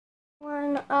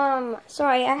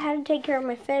Sorry, I had to take care of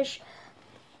my fish,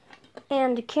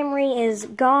 and Kimry is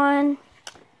gone.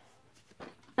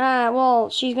 Well,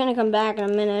 she's gonna come back in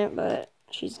a minute, but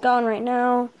she's gone right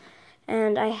now,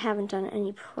 and I haven't done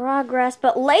any progress,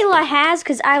 but Layla has,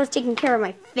 because I was taking care of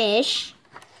my fish,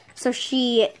 so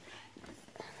she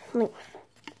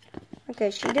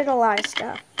did a lot of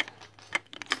stuff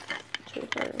to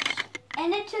hers.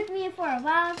 And it took me for a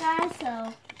while, guys,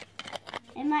 so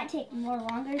it might take more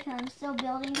longer because I'm still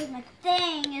building because my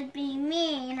thing is being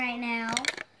mean right now.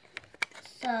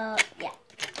 So, yeah.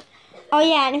 Oh,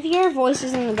 yeah, and if you hear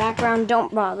voices in the background,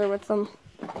 don't bother with them.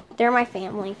 They're my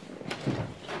family. If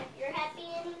you're happy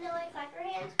and you know it, clap your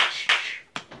hands.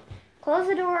 Close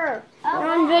the door. Oh,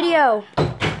 We're on video.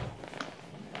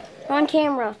 We're on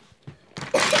camera.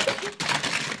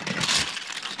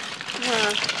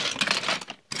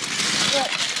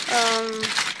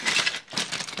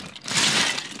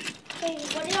 Hey,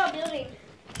 what are y'all building?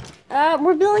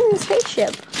 We're building the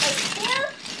spaceship. Here?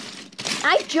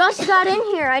 I just got in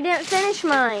here. I didn't finish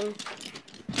mine.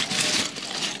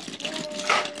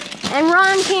 And we're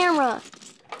on camera.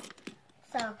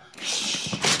 So,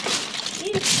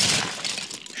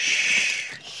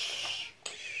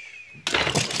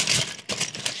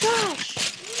 Josh.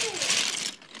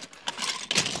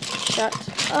 Shut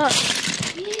up.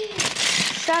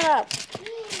 Shut up.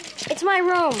 It's my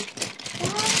room.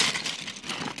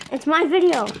 It's my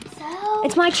video.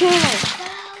 It's my channel.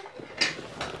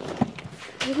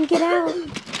 You can get out.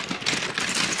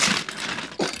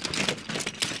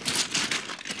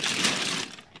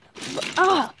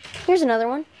 Oh, here's another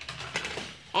one.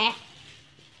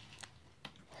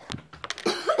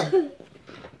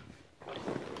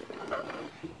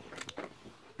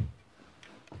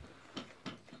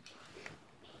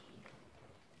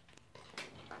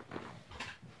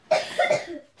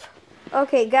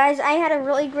 Okay, guys, I had a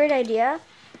really great idea,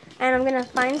 and I'm gonna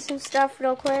find some stuff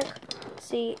real quick.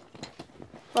 See,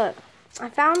 look, I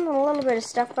found a little bit of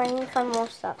stuff, but I need to find more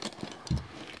stuff.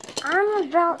 I'm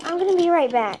gonna be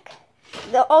right back.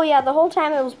 Oh yeah, the whole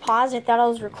time it was paused, I thought I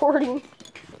was recording.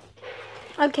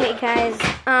 Okay, guys,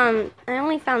 I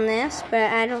only found this,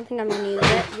 but I don't think I'm gonna use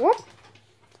it. Whoop.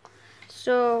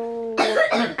 So,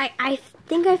 I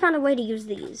think I found a way to use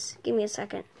these. Give me a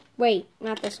second. Wait,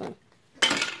 not this one.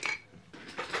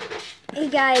 Hey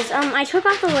guys, I took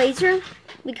off the laser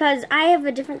because I have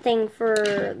a different thing for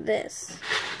this.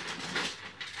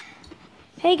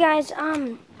 Hey guys,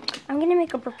 I'm gonna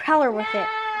make a propeller with it.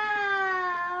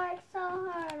 I worked so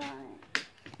hard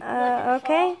on it.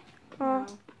 Okay. Well,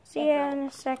 see you in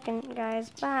a second, guys.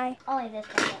 Bye. Only this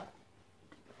one.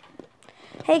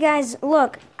 Hey guys,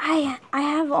 look, I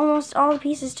have almost all the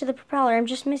pieces to the propeller. I'm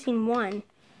just missing one.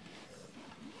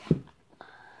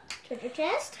 Treasure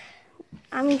chest?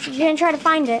 I'm gonna try to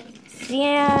find it.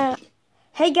 Yeah.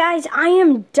 Hey guys, I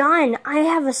am done. I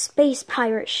have a space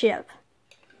pirate ship.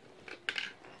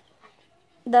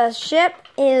 The ship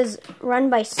is run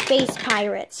by space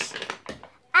pirates.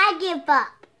 I give up.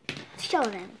 Show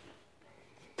them.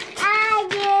 I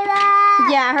give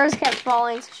up. Yeah, hers kept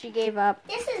falling, so she gave up.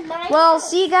 This is my Well, house.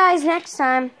 see you guys next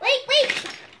time. Wait.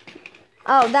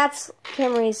 Oh, that's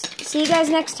Kimry's. See you guys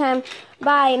next time.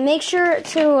 Bye. Make sure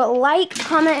to like,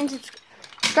 comment, and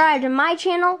subscribe to my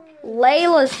channel,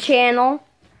 Layla's channel,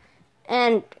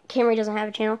 and Kimry doesn't have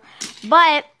a channel.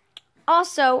 But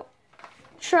also,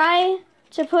 try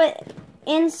to put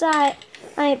inside.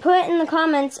 I put in the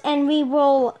comments, and we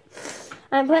will.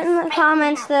 I put in the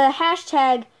comments the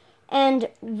hashtag, and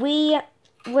we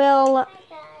will.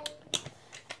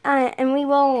 And we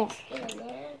will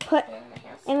put.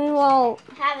 And we will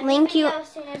link you. As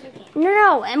soon as we can.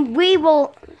 No, and we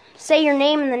will say your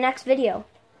name in the next video.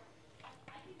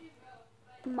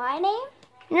 My name?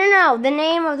 No, the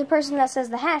name of the person that says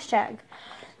the hashtag.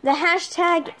 The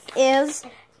hashtag is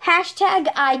hashtag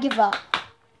I give up.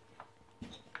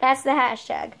 That's the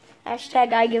hashtag.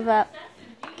 Hashtag I give up.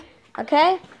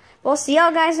 Okay? We'll see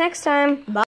y'all guys next time. Bye.